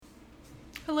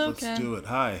Hello, Let's Ken. do it.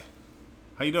 Hi.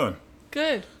 How you doing?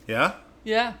 Good. Yeah?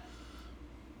 Yeah.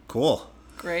 Cool.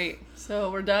 Great.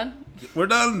 So we're done? We're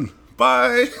done.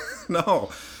 Bye. No,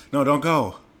 don't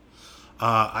go.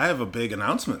 I have a big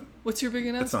announcement. What's your big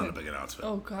announcement? It's not a big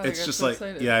announcement. Oh, God, it's I got just so like,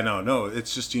 excited. yeah, I know. No,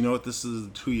 it's just, you know what this is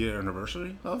the 2-year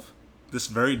anniversary of? This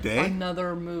very day?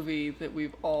 Another movie that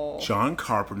we've all... John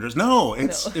Carpenter's. No,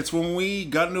 it's when we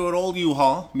got into an old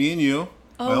U-Haul, me and you,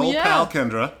 my old yeah. pal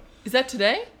Kendra. Is that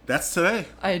today? That's today.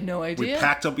 I had no idea. We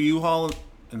packed up a U-Haul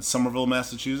in Somerville,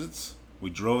 Massachusetts. We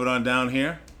drove it on down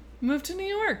here. Moved to New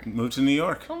York. Moved to New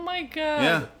York. Oh, my God.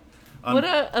 Yeah. What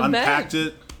a event. Unpacked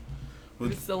it.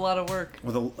 It's a lot of work.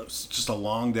 It's just a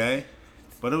long day,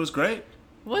 but it was great. It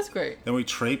was great. Then we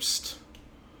traipsed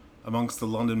amongst the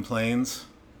London plains,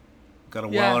 got a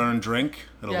Yeah. well-earned drink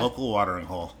at a Yeah. local watering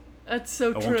hole. That's so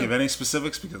I true. won't give any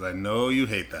specifics because I know you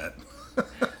hate that.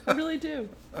 I really do.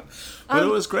 But it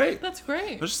was great. That's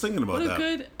great. I was just thinking about What a that.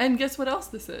 good... And guess what else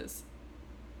this is?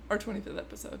 Our 25th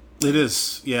episode. It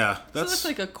is, yeah. So that's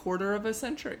like a quarter of a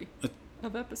century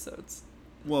of episodes.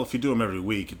 Well, if you do them every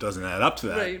week, it doesn't add up to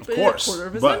that, Right, of but course. a quarter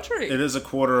of a But century. it is a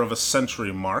quarter of a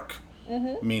century mark,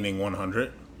 meaning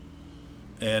 100.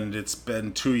 And it's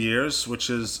been 2 years, which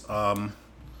is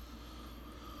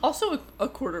Also a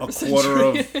quarter of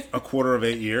a a quarter of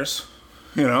 8 years.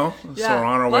 You know, Yeah, so we're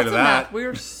on our way lots to of that. Math. We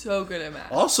are so good at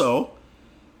math. Also,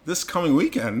 this coming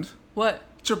weekend, What?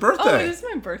 it's your birthday. Oh, it is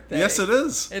my birthday. Yes, it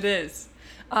is. It is.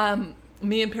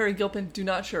 Me and Perry Gilpin do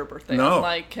not share a birthday. No.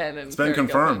 Unlike Ken and It's been Perry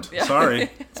confirmed. Gilpin. Yeah. Sorry,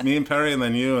 it's me and Perry, and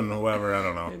then you and whoever. I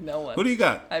don't know. No one. Who do you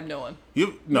got? I have no one.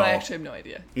 You No, I actually have no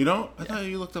idea. You don't? I thought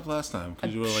you looked up last time because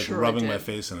I'm you were like sure I rubbing my did.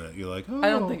 face in it. You're like, oh. I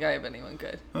don't think I have anyone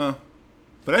good.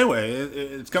 But anyway,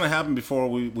 it's going to happen before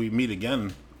we meet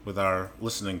again with our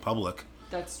listening public.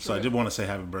 That's true. So I did want to say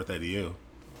happy birthday to you.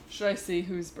 Should I see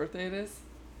whose birthday it is?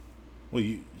 Well,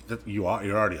 you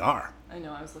already are. I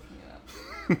know, I was looking it up.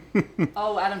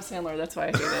 Oh, Adam Sandler. That's why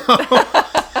I hate it.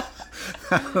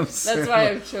 That's why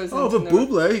I've chosen Oh, to but know.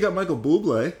 Bublé. You got Michael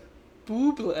Bublé.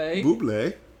 Bublé.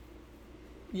 Bublé.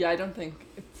 Yeah, I don't think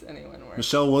it's anyone worse.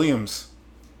 Michelle Williams.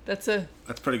 That's That's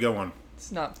a pretty good one.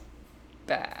 it's not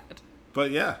bad.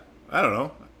 But yeah, I don't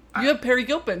know. You have Perry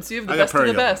Gilpin, so you have the I got best of Perry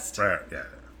the Gilpin. best. Right, yeah.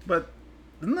 But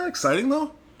isn't that exciting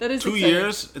though? That is 2 exciting.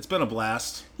 years. It's been a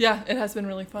blast. Yeah, it has been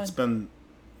really fun. It's been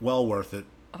well worth it.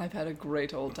 I've had a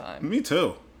great old time. Me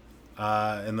too.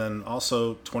 And then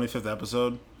also 25th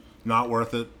episode, not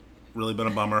worth it. Really been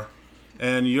a bummer.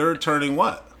 And you're turning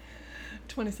what?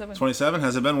 27. 27?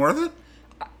 Has it been worth it?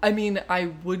 I mean,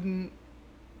 I wouldn't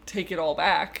take it all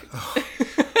back.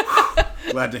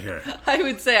 Glad to hear it. I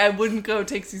would say I wouldn't go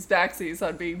takesies backsies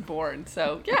on being born.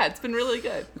 So, yeah, it's been really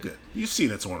good. Good. You've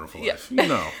seen It's a Wonderful Yeah. Life. You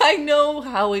know. I know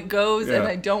how it goes, and Yeah.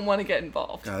 I don't want to get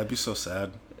involved. God, that'd be so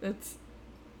sad. It's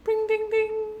bing, ding,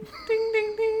 ding, ding,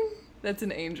 ding, ding. That's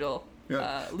an angel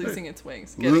Yeah. losing its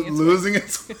wings. Getting its Losing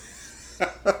its...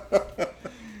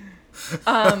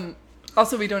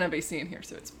 Also, we don't have AC in here,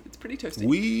 so it's pretty toasty.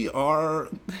 We are...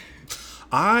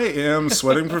 I am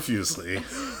sweating profusely.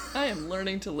 I am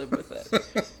learning to live with it.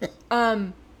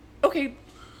 Okay,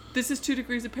 this is 2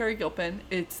 Degrees of Perry Gilpin.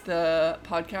 It's the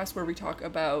podcast where we talk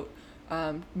about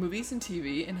movies and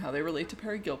TV and how they relate to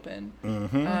Perry Gilpin.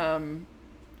 Mm-hmm.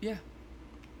 Yeah.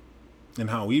 And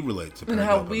how we relate to Perry And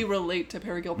how Gilpin. we relate to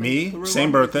Perry Gilpin. Me, through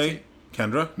same our birthday. movie.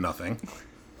 Kendra, nothing.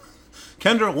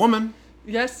 Kendra, woman.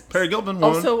 Yes. Perry Gilpin,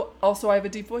 woman. Also, I have a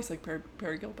deep voice like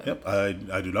Perry Gilpin. Yep, I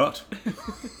do not.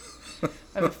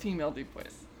 I have a female deep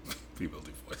voice. Female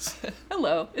deep voice.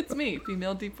 Hello, it's me,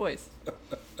 female deep voice.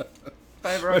 If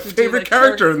I ever My have to do, favorite like,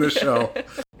 character in this show.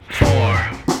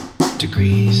 4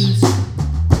 degrees. 3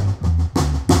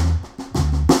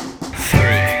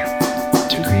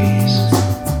 degrees.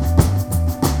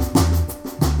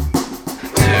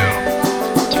 2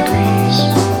 degrees.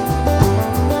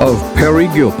 Of Perry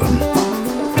Gilpin.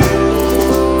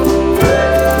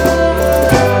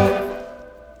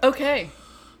 Okay,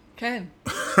 Ken,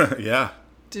 Yeah,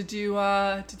 did you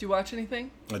watch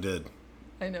anything? I did.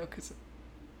 I know, because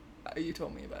you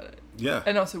told me about it. Yeah,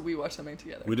 And also, we watched something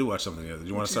together. we did watch something together. Do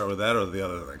you want to start with that or the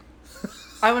other thing?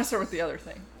 I want to start with the other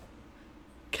thing.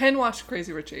 Ken watched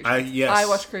Crazy Rich Asians. Yes. I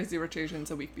watched Crazy Rich Asians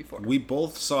a week before. We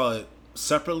both saw it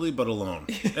separately but alone.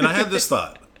 And I had this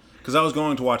thought, because I was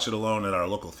going to watch it alone at our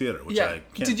local theater, which Yeah. I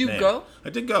can't Did you name. go? I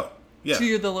did go. Yeah.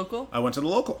 To the local? I went to the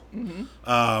local.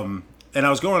 Mm-hmm. And I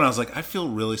was going, I was like, I feel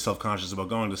really self-conscious about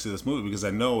going to see this movie because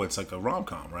I know it's like a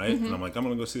rom-com, right? Mm-hmm. And I'm like, I'm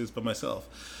going to go see this by myself.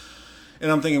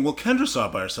 And I'm thinking, well, Kendra saw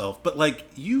it by herself, but like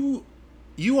you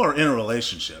are in a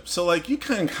relationship. So like you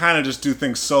can kind of just do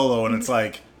things solo and it's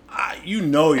like, you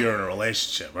know you're in a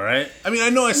relationship, all right? I mean, I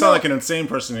know I sound like an insane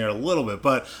person here a little bit,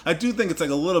 but I do think it's like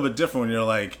a little bit different when you're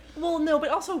like... Well, no, but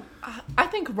also, I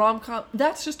think rom-com,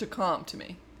 that's just a com to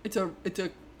me. It's a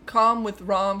com with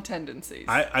rom tendencies.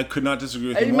 I could not disagree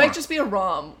with you It more. might just be a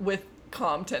rom with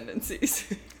com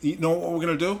tendencies. You know what we're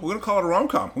going to do? We're going to call it a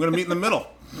rom-com. We're going to meet in the middle.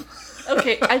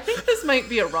 Okay, I think this might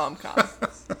be a rom-com.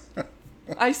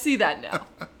 I see that now.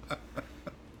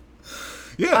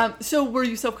 Yeah. So were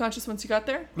you self-conscious once you got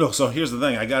there? No, so here's the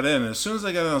thing. I got in, and as soon as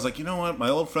I got in, I was like, you know what? My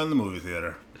old friend, the movie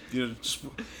theater. You just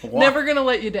walk. Never gonna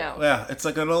let you down. Yeah, it's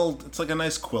like a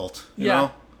nice quilt. You Yeah.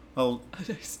 know?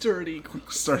 A Sturdy.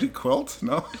 sturdy quilt?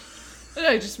 No?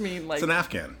 I just mean like. It's an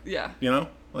Afghan. Yeah. You know?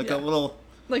 Like Yeah. a little...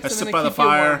 Like I something sit to by the keep you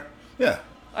warm. fire. Yeah.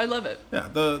 I love it. Yeah,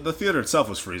 the theater itself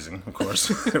was freezing, of course.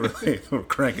 They were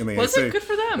cranking the Was AC. it? Good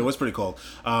for them. It was pretty cold.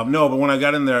 No, but when I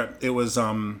got in there, it was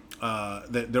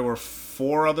there were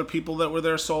 4 other people that were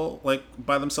there,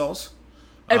 by themselves,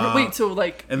 Wait, so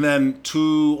like. and then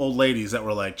 2 old ladies that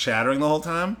were like chattering the whole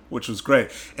time, which was great.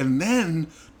 And then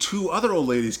 2 other old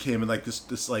ladies came in, like these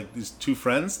 2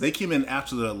 friends. They came in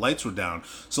after the lights were down.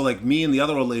 So like me and the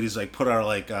other old ladies like put our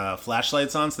like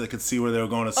flashlights on so they could see where they were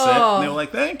going to sit. And they were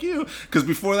like, "Thank you," because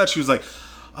before that she was like,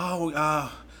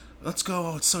 "Oh, let's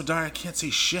go. Oh, it's so dark. I can't see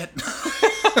shit."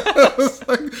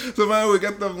 So man, we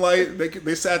got them light.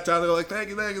 They sat down. They were like, "Thank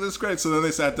you, this is great." So then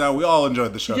they sat down. We all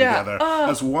enjoyed the show Yeah, together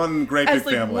as one great as big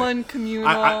like family. one communal.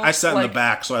 I sat in like, the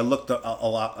back, so I looked a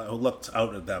lot. I looked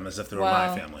out at them as if they were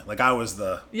Wow. my family. Like I was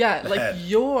the Yeah, the like head.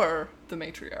 you're the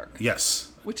matriarch,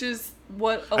 Yes. which is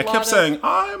what a I lot kept of. saying,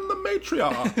 "I'm the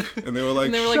matriarch," and they were like,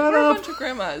 And they were like, "Shut "We're a up." bunch of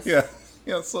grandmas." Yeah.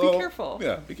 Yeah. So Be careful.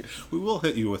 Yeah. We will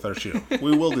hit you with our shoe.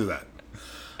 We will do that.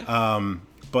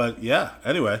 But yeah.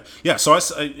 Anyway. Yeah. So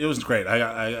it was great.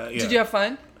 Yeah. Did you have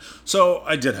fun? So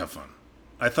I did have fun.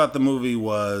 I thought the movie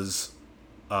was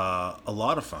a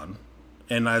lot of fun,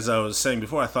 and as I was saying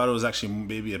before, I thought it was actually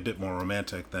maybe a bit more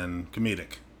romantic than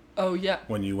comedic. Oh yeah.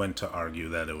 When you went to argue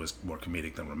that it was more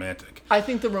comedic than romantic. I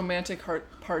think the romantic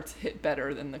parts hit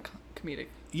better than the comedic.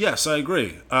 Yes, I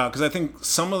agree. Because I think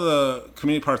some of the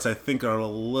comedic parts I think are a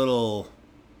little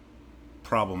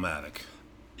problematic.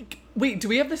 Wait, do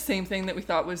we have the same thing that we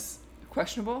thought was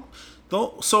questionable?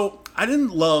 Though, so I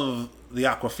didn't love the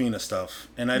Aquafina stuff,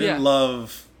 and I didn't Yeah.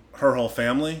 love her whole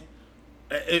family.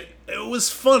 It was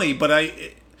funny, but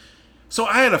so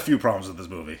I had a few problems with this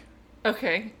movie.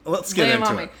 Okay. Let's get Lay 'em into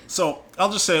on it. me. So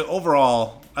I'll just say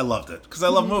overall, I loved it because I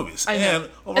love movies. I know. And,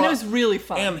 overall, And it was really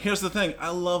fun. And here's the thing: I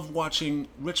love watching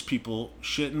rich people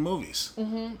shit in movies.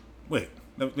 Mm-hmm. Wait,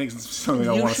 that makes something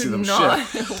I You want to see should them not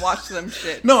shit. watch them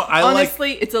shit. No, I like-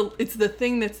 honestly, it's the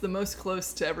thing that's the most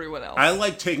close to everyone else. I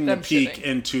like taking a Them peek shitting.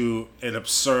 into an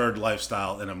absurd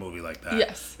lifestyle in a movie like that.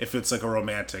 Yes. If it's like a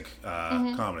romantic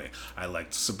comedy. I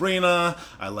liked Sabrina.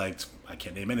 I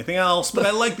can't name anything else, but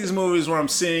I like these movies where I'm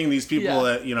seeing these people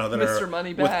Yeah. that, that Mr. are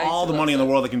Moneybags, with all the I money in love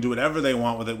the world, they can do whatever they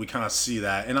want with it. We kind of see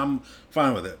that, and I'm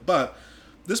fine with it. But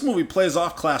this movie plays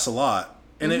off class a lot,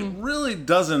 and it really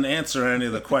doesn't answer any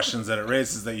of the questions that it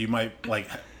raises that you might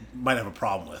have a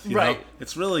problem with. You know? Right.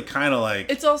 It's really kind of like...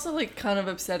 It's also like kind of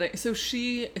upsetting. So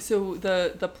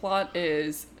the plot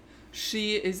is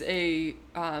she is a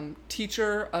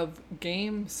teacher of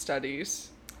game studies,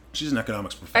 She's an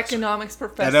economics professor. economics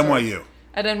professor At NYU.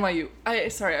 At NYU.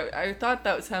 I thought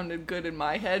that sounded good in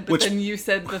my head, but Which- then you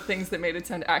said the things that made it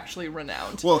sound actually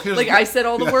renowned. Well, here's like the- I said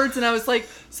all the yeah. words, and I was like,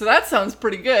 so that sounds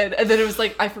pretty good. And then it was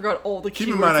like I forgot all the Keep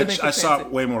keywords in mind, that make I it saw fancy.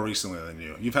 it way more recently than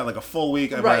you. You've had like a full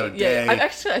week. I've had a Right? day. Yeah.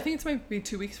 I think it's might be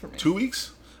 2 weeks for me. 2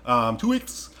 weeks? 2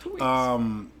 weeks. 2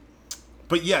 weeks.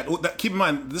 But yeah, keep in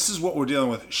mind, this is what we're dealing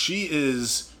with. She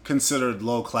is considered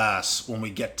low class when we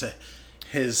get to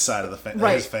his side of the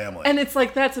Right. his family. And it's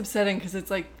like that's upsetting because it's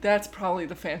like that's probably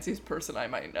the fanciest person I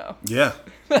might know. yeah.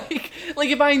 like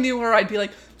if I knew her, I'd be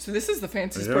like, so this is the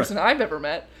fanciest Yeah. person I've ever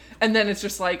met. And then it's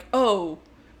just like, oh,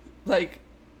 like,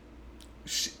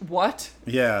 what?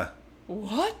 Yeah.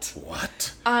 What?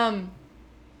 What?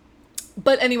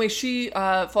 But anyway, she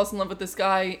falls in love with this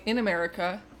guy in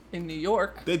America, in New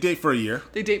York. They date for a year.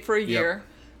 They date for a year,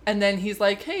 and then he's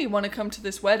like, "Hey, want to come to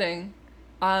this wedding?"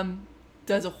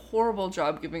 Does a horrible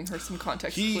job giving her some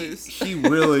context clues. He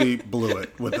really blew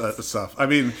it with the stuff. I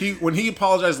mean, when he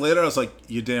apologized later, I was like,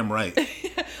 "You're damn right."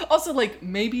 Also, like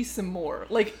maybe some more.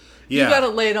 Like Yeah. you gotta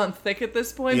lay it on thick at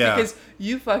this point Yeah. because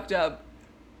you fucked up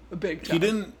big time. He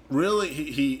didn't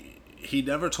really. he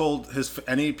never told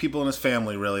any people in his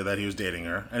family really that he was dating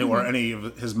her, or any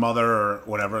of his mother or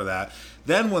whatever that.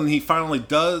 Then when they finally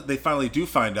do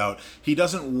find out, he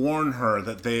doesn't warn her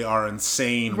that they are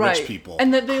insane Right. rich people,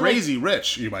 And that they, crazy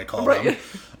rich, you might call Right.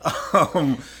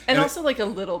 them. And also like a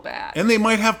little bad. And they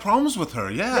might have problems with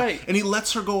her, yeah. Right. And he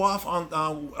lets her go off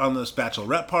on this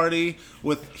bachelorette party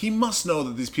he must know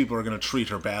that these people are going to treat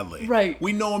her badly. Right.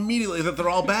 We know immediately that they're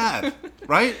all bad,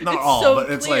 right? Not It's all, so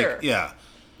but it's clear. like, yeah.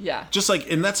 Yeah. Just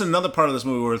like, and that's another part of this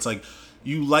movie where it's like,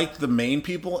 you like the main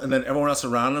people, and then everyone else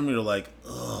around them, you're like,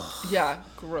 ugh. Yeah.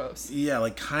 Gross. Yeah,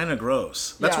 like kind of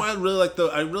gross. That's Yeah. why I really like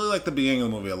the beginning of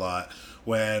the movie a lot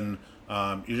when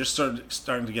you're just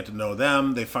starting to get to know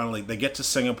them. They get to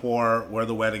Singapore where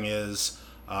the wedding is,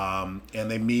 and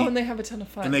they meet. Oh, and they have a ton of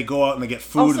fun. And they go out and they get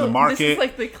food in the market. This is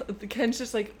like the Ken's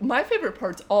just like my favorite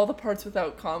part's all the parts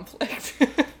without conflict.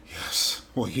 Yes.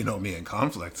 Well, you know me in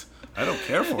conflict. I don't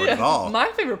care for it at all.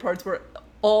 My favorite parts were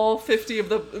all 50 of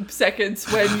the seconds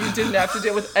when you didn't have to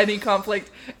deal with any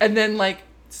conflict, and then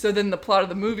then the plot of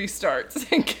the movie starts,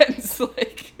 and Ken's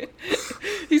like,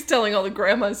 he's telling all the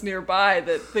grandmas nearby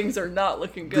that things are not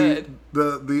looking good.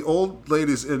 The old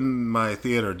ladies in my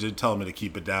theater did tell me to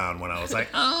keep it down when I was like,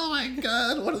 oh my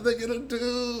god, what are they gonna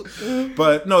do?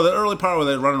 But no, the early part where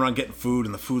they run around getting food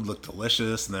and the food looked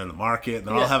delicious and they're in the market and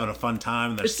they're all having a fun time.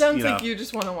 And It sounds like you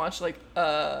just want to watch like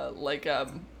a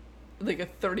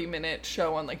 30-minute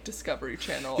show on like Discovery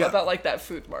Channel about like that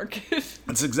food market.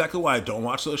 That's exactly why I don't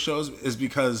watch those shows, is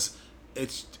because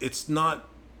it's not,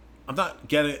 I'm not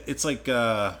getting, it's like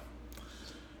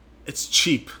it's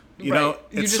cheap, you know,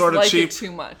 You it's just sort of like cheap. it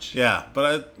too much. Yeah,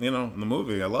 but in the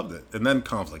movie I loved it, and then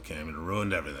conflict came and it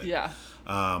ruined everything. Yeah.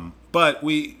 But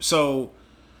there's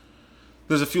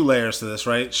a few layers to this,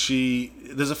 right?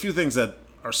 There's a few things that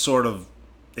are sort of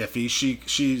iffy.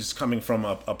 She's coming from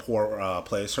a poor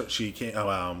place. She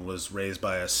was raised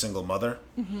by a single mother,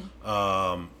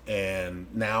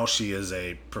 and now she is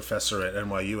a professor at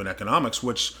NYU in economics,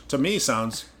 which to me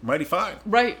sounds mighty fine.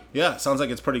 Right. Yeah, sounds like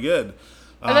it's pretty good.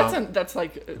 And that's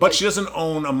like. But she doesn't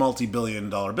own a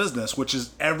multi-billion-dollar business, which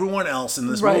is everyone else in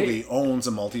this movie owns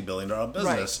a multi-billion-dollar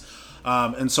business.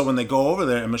 And so when they go over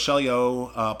there, and Michelle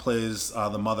Yeoh plays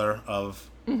the mother of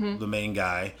the main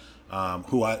guy,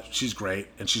 she's great,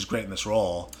 and she's great in this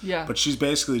role. Yeah. But she's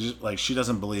basically just like, she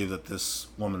doesn't believe that this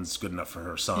woman's good enough for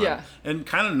her son. Yeah. And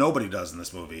kind of nobody does in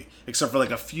this movie, except for like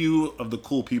a few of the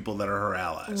cool people that are her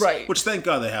allies. Right. Which thank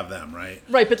God they have them, right?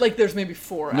 Right, but like there's maybe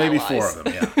four Maybe allies. 4 of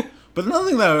them, yeah. But another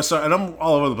thing that I was sorry, and I'm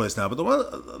all over the place now, but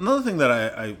another thing that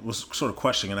I was sort of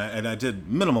questioning, and I did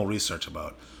minimal research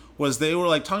about, was they were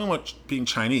like talking about being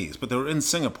Chinese, but they were in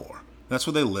Singapore. That's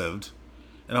where they lived,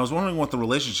 and I was wondering what the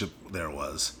relationship there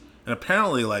was. And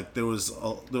apparently, like there was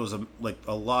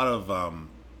a lot of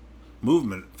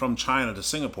movement from China to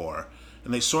Singapore,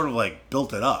 and they sort of like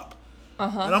built it up.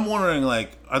 And I'm wondering,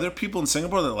 like, are there people in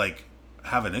Singapore that like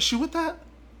have an issue with that?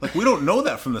 Like, we don't know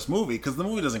that from this movie because the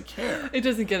movie doesn't care. It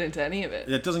doesn't get into any of it.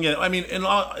 It doesn't get. I mean,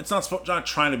 it's not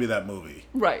trying to be that movie.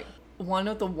 Right.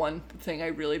 One thing I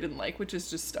really didn't like, which has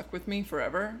just stuck with me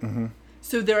forever. Mm-hmm.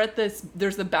 So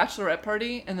there's the bachelorette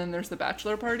party, and then there's the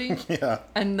bachelor party. Yeah.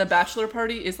 And the bachelor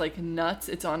party is like nuts.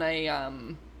 It's on a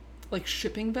like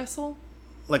shipping vessel.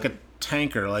 Like a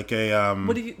tanker, like a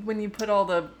What do you when you put all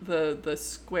the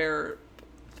square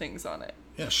things on it?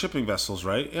 Yeah, shipping vessels,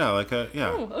 right? Yeah, like a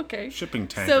Oh, okay. shipping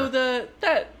tanker. So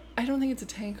I don't think it's a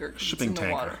tanker. 'Cause shipping it's in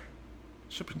the tanker. water.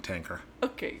 Shipping tanker.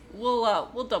 Okay,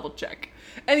 we'll double check.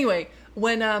 Anyway,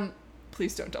 when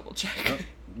please don't double check.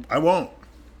 I won't.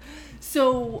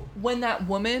 So when that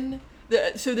woman,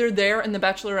 so they're there, and the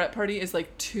bachelorette party is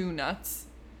like too nuts,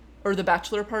 or the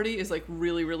bachelor party is like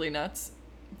really, really nuts.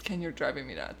 Ken, you're driving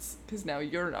me nuts because now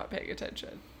you're not paying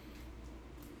attention.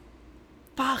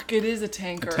 Fuck, it is a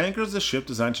tanker. A tanker is a ship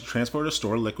designed to transport or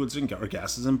store liquids or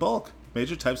gases in bulk.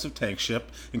 Major types of tank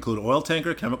ship include oil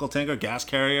tanker, chemical tanker, gas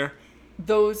carrier.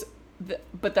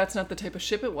 But that's not the type of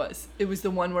ship it was. It was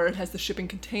the one where it has the shipping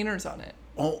containers on it.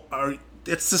 Oh,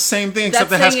 it's the same thing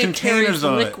except That's it has saying containers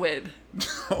on liquid. it.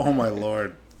 Oh my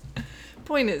lord.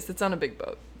 Point is, it's on a big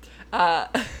boat.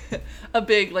 A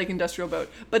big, like, industrial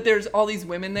boat. But there's all these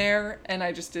women there, and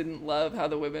I just didn't love how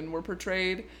the women were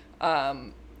portrayed.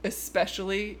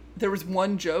 Especially, there was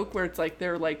one joke where it's like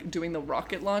they're, like, doing the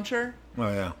rocket launcher.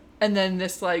 Oh yeah. And then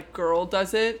this, like, girl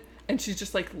does it, and she's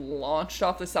just, like, launched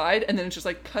off the side, and then it's just,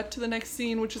 like, cut to the next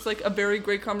scene, which is, like, a very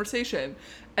great conversation.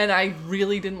 And I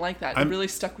really didn't like that. It really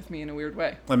stuck with me in a weird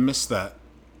way. I missed that.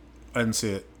 I didn't see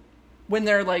it. When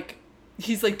they're, like,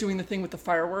 he's, like, doing the thing with the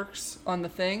fireworks on the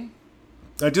thing.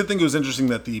 I did think it was interesting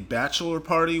that the bachelor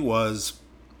party was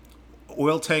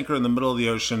oil tanker in the middle of the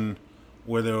ocean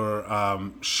where they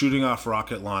were shooting off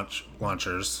rocket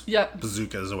launchers, Yep.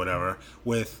 bazookas or whatever,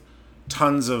 with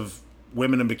tons of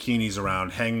women in bikinis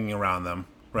around, hanging around them,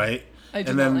 right? I did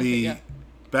and not then like the it, yeah.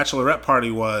 bachelorette party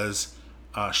was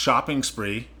a shopping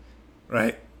spree,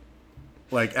 right?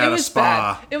 Like It at a was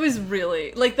spa. bad. It was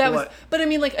really like that was, What? but I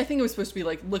mean, like I think it was supposed to be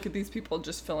like, look at these people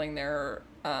just filling their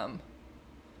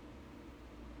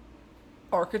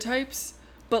archetypes,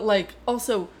 but like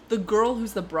also the girl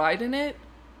who's the bride in it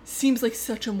seems like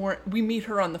such a more. We meet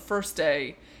her on the first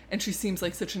day, and she seems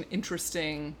like such an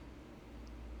interesting.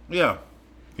 Yeah.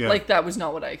 Yeah. Like that was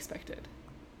not what I expected.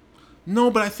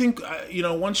 No, but I think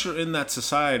once you're in that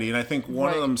society, and I think one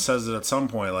of Right. them says it at some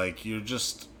point, like you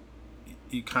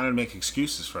kind of make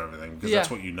excuses for everything because that's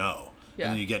Yeah. what you know, Yeah.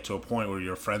 and then you get to a point where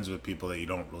you're friends with people that you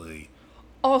don't really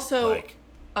Also, like.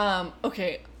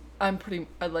 okay, I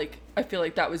feel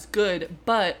like that was good,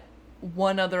 but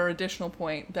one other additional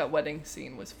point, that wedding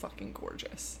scene was fucking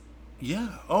gorgeous.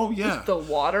 Yeah. Oh, yeah. The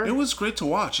water. It was great to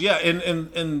watch. Yeah, and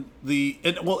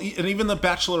even the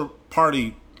bachelor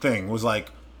party thing was like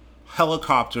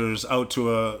helicopters out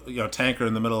to a tanker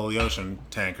in the middle of the ocean,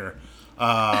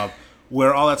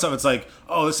 where all that stuff. It's like,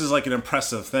 oh, this is like an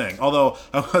impressive thing. Although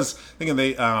I was thinking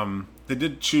they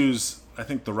did choose, I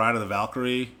think, the Ride of the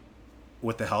Valkyrie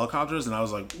with the helicopters, and I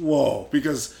was like, whoa,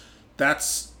 because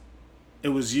it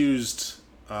was used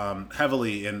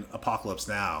heavily in Apocalypse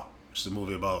Now, which is a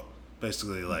movie about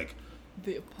basically like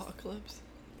The apocalypse.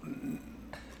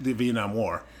 the Vietnam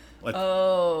War, like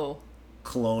Oh.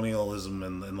 colonialism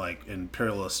and like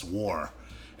imperialist war,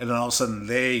 and then all of a sudden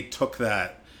they took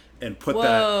that and put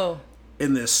Whoa. that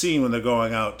in this scene when they're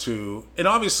going out to, and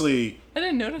obviously I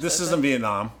didn't notice this that, isn't though.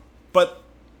 Vietnam, but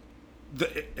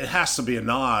it has to be a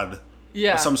nod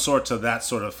Yeah. of some sort to that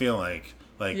sort of feeling,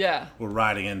 like Yeah. we're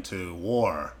riding into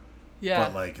war. Yeah.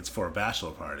 But like it's for a bachelor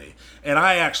party, and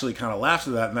I actually kind of laughed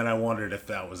at that, and then I wondered if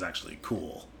that was actually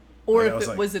cool, or Like, I if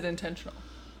like, was it intentional?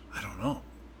 I don't know.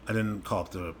 I didn't call up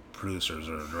the producers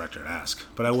or the director and ask,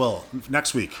 but I will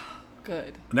next week.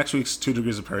 Good. Next week's 2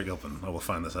 Degrees of Perry Gilpin. I will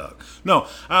find this out. No,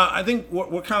 I think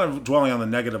we're kind of dwelling on the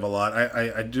negative a lot.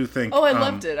 I do think. Oh, I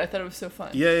loved it. I thought it was so fun.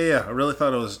 Yeah. I really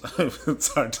thought it was. It's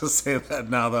hard to say that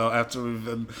now, though, after we've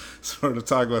been sort of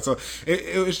talking about. So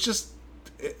it was just.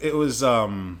 It was.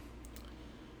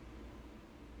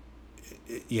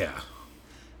 Yeah.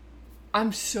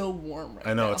 I'm so warm right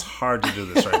now. I know it's hard to do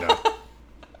this right now.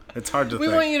 It's hard to We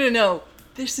think. want you to know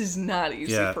this is not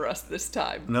easy Yeah. for us this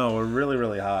time. No, we're really,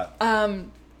 really hot.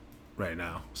 Right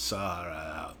now. Sorry.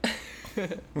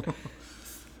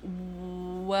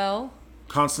 Well,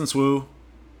 Constance Wu,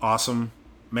 awesome.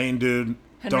 Main dude.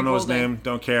 Henry Don't know his Golding. name.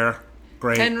 Don't care.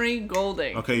 Great. Henry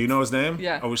Golding. Okay, you know his name?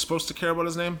 Yeah. Are we supposed to care about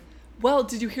his name? Well,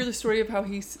 did you hear the story of how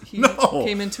he No.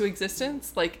 came into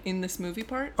existence, like in this movie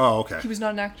part? Oh, okay. He was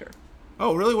not an actor.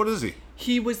 Oh, really? What is he?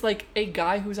 He was like a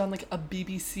guy who was on like a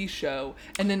BBC show,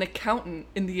 and an accountant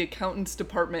in the accountants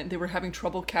department. They were having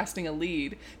trouble casting a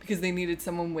lead because they needed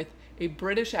someone with a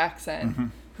British accent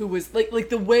who was like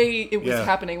the way it was Yeah.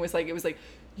 happening was like, it was like,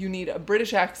 you need a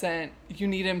British accent. You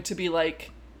need him to be like,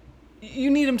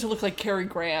 you need him to look like Cary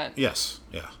Grant. Yes.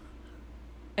 Yeah.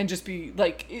 And just be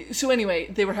like, so anyway,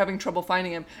 they were having trouble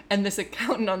finding him, and this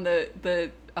accountant on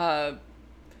the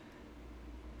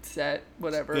set,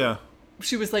 whatever, Yeah.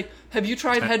 she was like, have you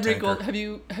tried Henry Tanker. Gold? Have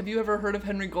you ever heard of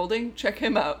Henry Golding? Check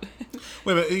him out.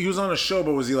 Wait a minute. He was on a show,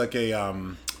 but was he like a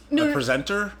No.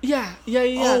 presenter? yeah.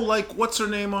 Oh, like what's her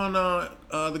name on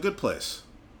The Good Place?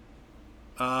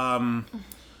 I'll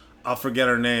forget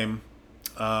her name.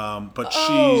 But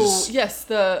Oh, she's yes,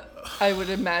 I would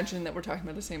imagine that we're talking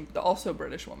about the also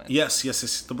British woman. yes,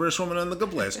 the British woman on The Good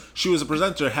Place. She was a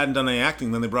presenter, hadn't done any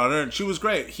acting. Then they brought her, and she was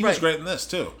great. He was Right. great in this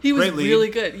too. He was Great lead. really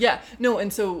good. Yeah. No,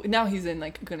 and so now he's in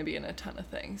like going to be in a ton of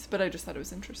things, but I just thought it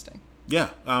was interesting. Yeah.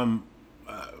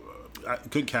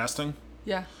 Good casting.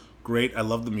 Yeah. Great. I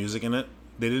love the music in it.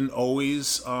 They didn't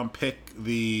always pick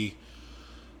the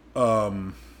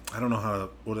I don't know how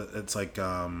it's like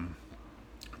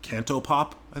canto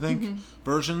pop, I think,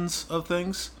 versions of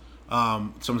things.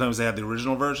 Sometimes they had the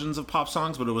original versions of pop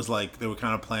songs, but it was like they were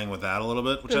kind of playing with that a little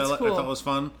bit, which That's I cool. thought was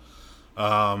fun.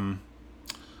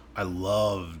 I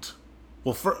loved.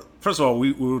 Well, first of all,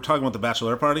 we were talking about the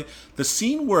bachelor party. This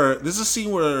is a scene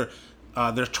where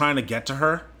they're trying to get to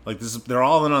her. Like they're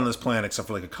all in on this plan except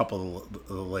for like a couple of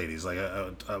the ladies. Like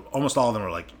almost all of them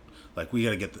are like we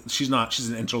gotta get. She's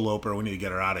an interloper. We need to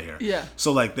get her out of here. Yeah.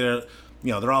 So like they're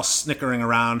all snickering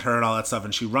around her and all that stuff,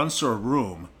 and she runs to her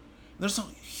room. There's a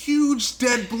huge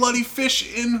dead bloody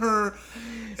fish in her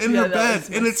Yeah, that bed, was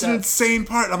and it's messed an up. insane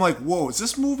part. I'm like, whoa, is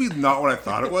this movie not what I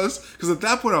thought it was? Because at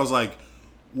that point I was like,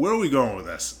 where are we going with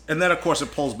this? And then, of course,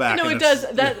 it pulls back. No, and it does.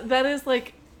 That is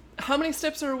like, how many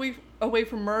steps are we away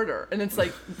from murder? And it's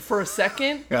like, for a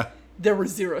second, Yeah. there were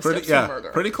 0 steps from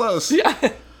murder. Pretty close.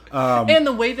 Yeah. And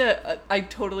the way that I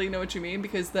totally know what you mean,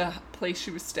 because the place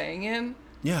she was staying in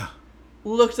Yeah.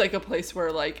 looked like a place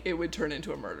where like it would turn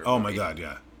into a murder. Oh, movie. my God,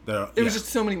 yeah. It was just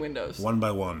so many windows. one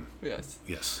by one. Yes.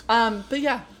 Yes. But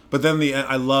yeah. But then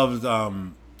I loved,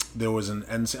 there was an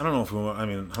end scene. I don't know if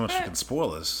how much you can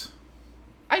spoil this.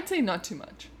 I'd say not too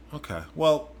much. Okay.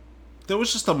 Well, there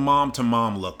was just a mom to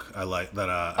mom look I like that.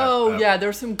 Yeah, there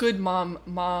was some good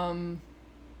mom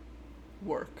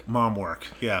work. Mom work.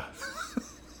 Yeah.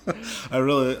 I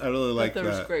really like that.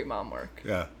 There was great mom work.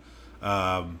 Yeah.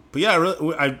 But yeah,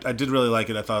 I did really like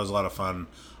it. I thought it was a lot of fun.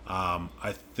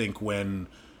 I think when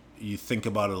you think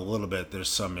about it a little bit, there's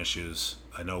some issues.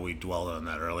 I know we dwelled on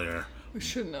that earlier. We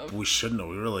shouldn't have. We shouldn't have.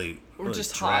 We really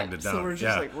just dragged hot, it down. so we're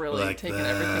just like really taking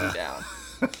everything down.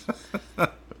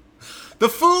 The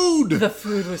food. The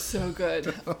food was so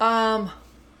good.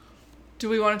 Do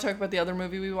we want to talk about the other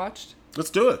movie we watched? Let's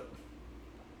do it.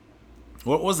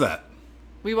 What was that?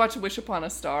 We watched Wish Upon a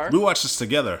Star. We watched this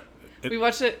together. We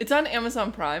watched it. It's on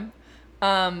Amazon Prime.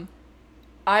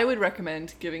 I would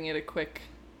recommend giving it a quick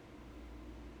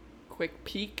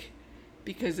peek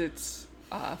because it's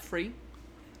free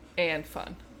and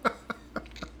fun.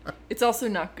 It's also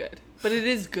not good, but it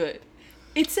is good.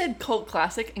 It said cult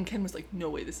classic, and Ken was like, "No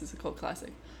way, this is a cult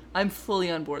classic." I'm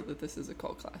fully on board that this is a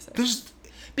cult classic.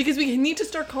 Because we need to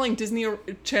start calling Disney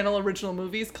Channel original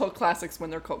movies cult classics when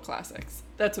they're cult classics.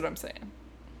 That's what I'm saying.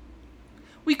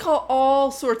 We call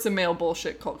all sorts of male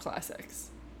bullshit cult classics.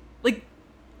 Like,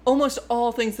 almost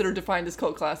all things that are defined as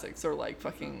cult classics are like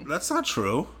fucking... That's not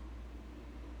true.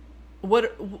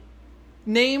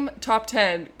 Name top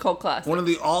 10 cult classics. One of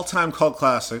the all-time cult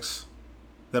classics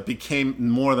that became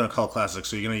more than a cult classic,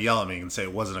 so you're going to yell at me and say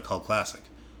it wasn't a cult classic,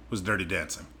 was Dirty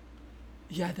Dancing.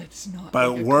 Yeah, that's not By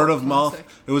like a word cult of mouth, classic.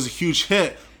 it was a huge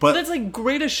hit, but... That's like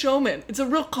Greatest Showman. It's a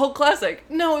real cult classic.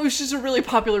 No, it was just a really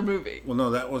popular movie. Well, no,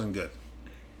 that wasn't good.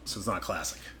 So it's not a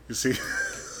classic. You see?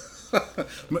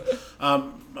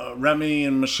 Remy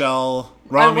and Michelle...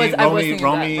 I was thinking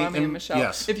Romy that, Rami and Michelle.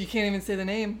 Yes. If you can't even say the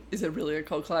name, is it really a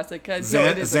cult classic? No, it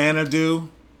isn't. Xanadu.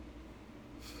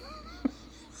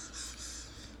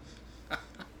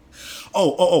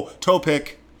 Toe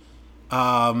Pick.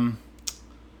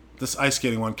 This ice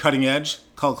skating one, Cutting Edge,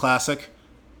 cult classic.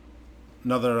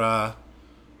 Another.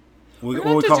 What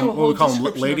do we call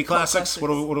them? Lady classics? What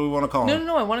do we want to call them?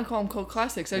 No. I want to call them cult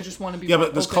classics. I just want to be. Yeah, more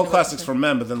but there's open cult to classics what for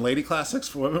men, but then lady classics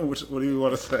for women. What do you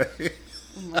want to say?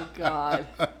 Oh my god.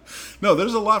 No,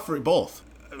 there's a lot for both.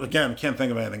 Again, can't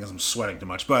think of anything because I'm sweating too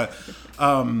much. But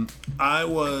I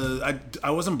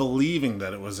wasn't believing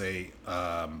that it was a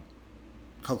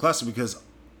cult classic because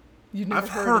I've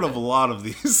heard of a lot of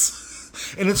these.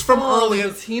 And it's from early.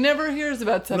 Because he never hears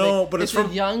about something. No, but it's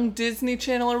from a young Disney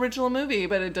Channel original movie,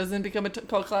 but it doesn't become a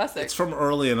cult classic. It's from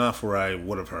early enough where I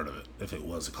would have heard of it if it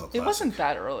was a cult classic. It wasn't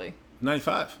that early.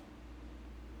 95.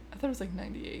 I thought it was like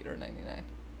 98 or 99.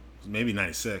 Maybe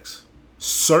 96.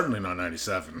 Certainly not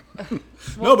 97.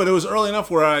 No, but it was early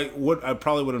enough where I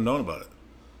probably would have known about it.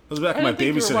 It was back in my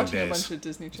babysitting days. A bunch of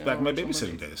Disney Channel Back in my original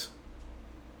babysitting movies. days.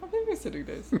 Babysitting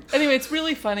days. Anyway, it's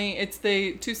really funny. It's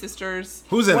the two sisters.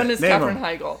 Who's in it? One is Name Katherine them.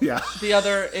 Heigl. Yeah. The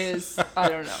other is, I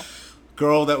don't know.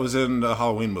 Girl that was in the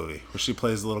Halloween movie, where she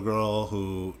plays the little girl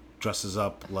who dresses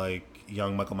up like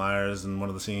young Michael Myers in one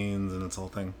of the scenes, and it's the whole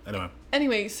thing.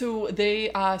 Anyway, so they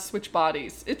switch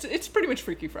bodies. It's pretty much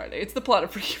Freaky Friday. It's the plot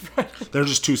of Freaky Friday. They're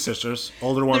just two sisters.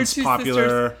 Older one's two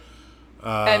popular.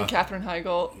 And Katherine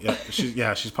Heigl.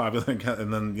 Yeah, she's popular,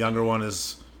 and then younger one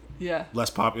is less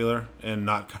popular and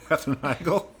not Katherine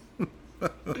Heigl.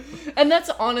 And that's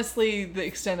honestly the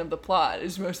extent of the plot.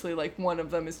 Is mostly like one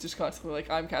of them is just constantly like,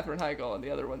 I'm Katherine Heigl, and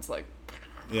the other one's like...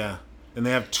 Yeah, and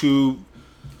they have two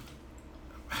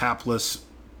hapless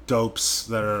dopes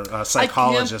that are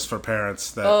psychologists for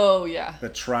parents that... Oh, yeah.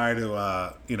 That try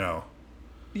to,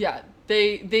 Yeah,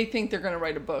 they think they're going to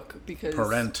write a book because...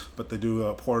 Parent, but they do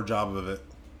a poor job of it.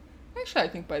 Actually, I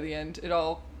think by the end, it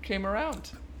all came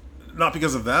around. Not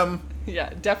because of them.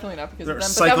 Yeah, definitely not because They're of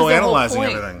them. But that was their whole psychoanalyzing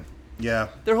point. everything. Yeah.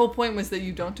 Their whole point was that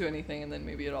you don't do anything, and then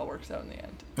maybe it all works out in the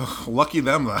end. Lucky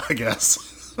them, I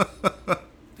guess.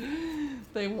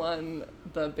 They won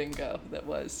the bingo that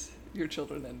was your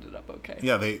children ended up okay.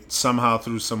 Yeah, they somehow,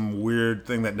 through some weird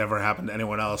thing that never happened to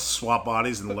anyone else, swap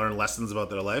bodies and learn lessons about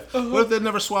their life. What if they'd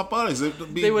never swap bodies?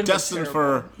 They'd be destined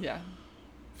for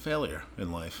failure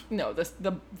in life. No,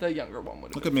 the younger one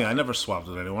would have Look at me. I never swapped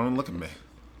with anyone, and look at me.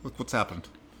 Look what's happened.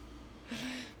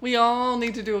 We all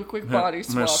need to do a quick body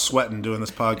swap. I'm sweating doing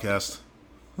this podcast.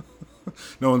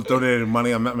 No one's donated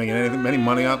money. I'm not making any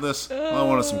money out of this. All I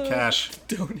want is some cash.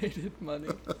 Donated money.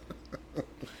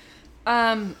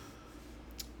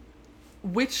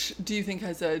 Which do you think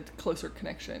has a closer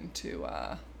connection to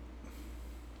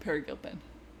Peri Gilpin?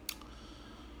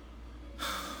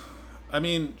 I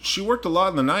mean, she worked a lot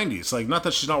in the 90s. Like, not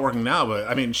that she's not working now, but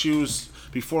I mean, she was,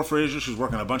 before Frasier, she was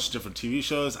working on a bunch of different TV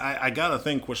shows. I gotta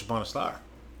think Wish Upon a Star.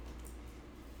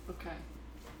 Okay.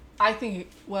 I think,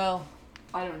 well,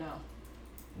 I don't know.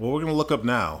 Well, we're gonna look up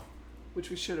now. Which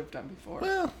we should have done before.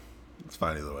 Well, it's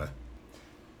fine either way.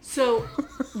 So,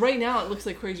 right now it looks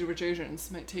like Crazy Rich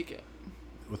Asians might take it.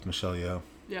 With Michelle Yeoh.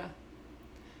 Yeah.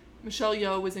 Michelle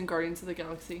Yeoh was in Guardians of the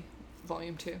Galaxy,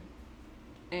 Volume 2.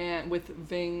 And with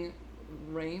Ving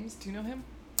Rhames. Do you know him?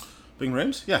 Ving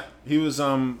Rhames? Yeah. He was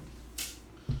in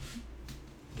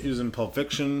Pulp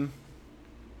Fiction.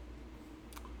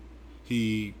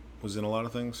 He was in a lot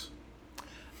of things.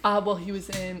 Well, he was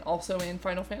also in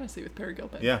Final Fantasy with Peri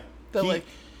Gilpin. Yeah.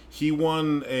 He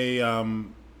won a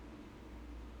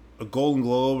Golden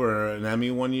Globe or an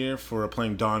Emmy one year for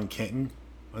playing Don King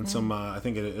on some, I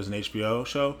think it was an HBO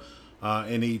show.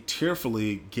 And he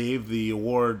tearfully gave the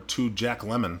award to Jack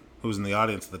Lemmon, who was in the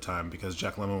audience at the time, because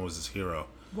Jack Lemmon was his hero.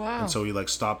 Wow. And so he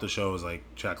stopped the show, was like,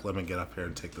 Jack Lemmon, get up here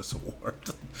and take this award.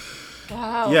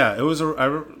 Wow. Yeah, it was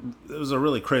a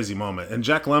really crazy moment. And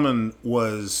Jack Lemmon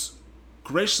was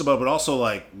gracious about it, but also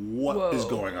like, what is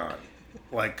going on?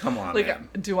 Like, come on, man.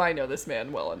 Do I know this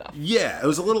man well enough? Yeah, it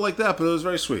was a little like that, but it was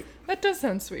very sweet. That does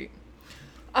sound sweet.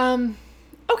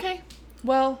 Okay.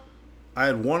 Well, I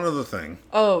had one other thing.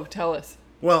 Oh, tell us.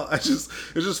 Well, it's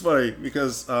just funny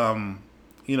because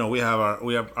we have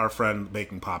our friend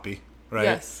Baking Poppy, right?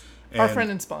 Yes. Our friend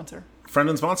and sponsor.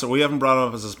 We haven't brought him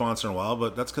up as a sponsor in a while,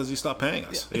 but that's because he stopped paying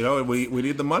us. Yeah. We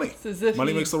need the money.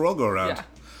 Money makes the world go around.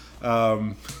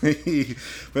 Yeah.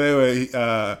 But anyway,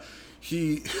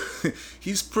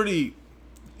 he's pretty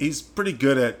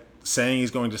good at saying he's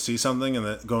going to see something and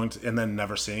then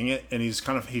never seeing it, and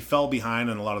he fell behind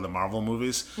in a lot of the Marvel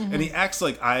movies, and he acts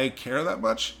like I care that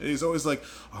much. And he's always like,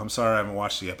 oh, I'm sorry I haven't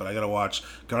watched it yet, but I gotta watch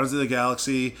Guardians of the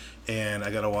Galaxy, and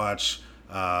I gotta watch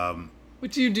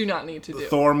which you do not need to do.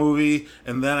 Thor movie,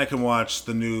 and then I can watch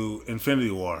the new Infinity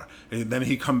War. And then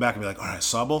he'd come back and be like, all right, I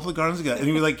saw both of the Guardians of the Galaxy.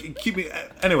 And he'd be like, keep me...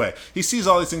 Anyway, he sees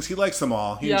all these things. He likes them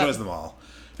all. He enjoys them all.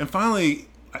 And finally,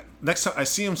 next time I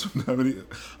see him sometime,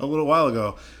 a little while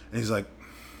ago, and he's like,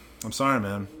 I'm sorry,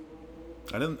 man.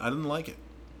 I didn't like it.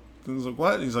 And I was like,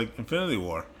 what? And he's like, Infinity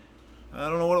War. I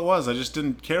don't know what it was. I just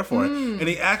didn't care for it. And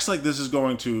he acts like this is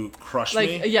going to crush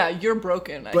me. Yeah, you're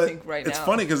broken, I think, right now. It's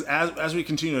funny because as we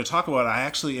continue to talk about it, I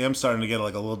actually am starting to get a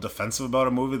little defensive about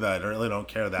a movie that I really don't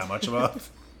care that much about.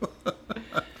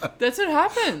 That's what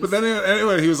happens. But then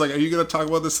anyway, he was like, are you going to talk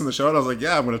about this in the show? And I was like,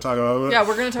 yeah, I'm going to talk about it. Yeah,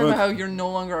 we're going to talk about how you're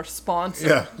no longer a sponsor.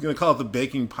 Yeah, I'm going to call it the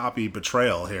Baking Poppy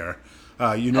betrayal here.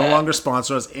 You no longer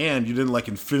sponsor us, and you didn't like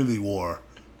Infinity War.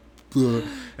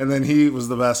 And then he was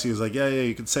the best. He was like, yeah,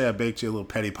 you could say I baked you a little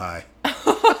petty pie.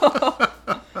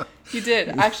 He did.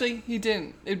 Actually, he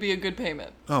didn't. It'd be a good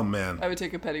payment. Oh, man. I would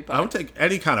take a petty pie. I would take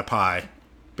any kind of pie.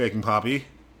 Baking Poppy.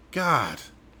 God.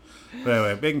 But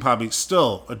anyway, Baking Poppy,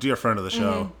 still a dear friend of the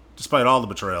show, despite all the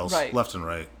betrayals, left and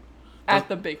right. At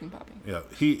the Baking Poppy. Yeah.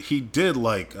 He did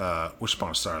like Wish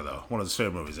Upon a Star, though. One of his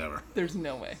favorite movies ever. There's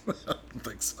no way. I don't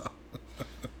think so.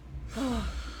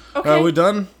 Okay. Are we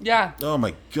done? Yeah. Oh,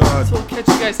 my God. So we'll catch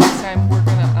you guys next time. We're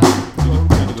going to... I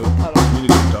need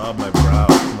to go daub my brow.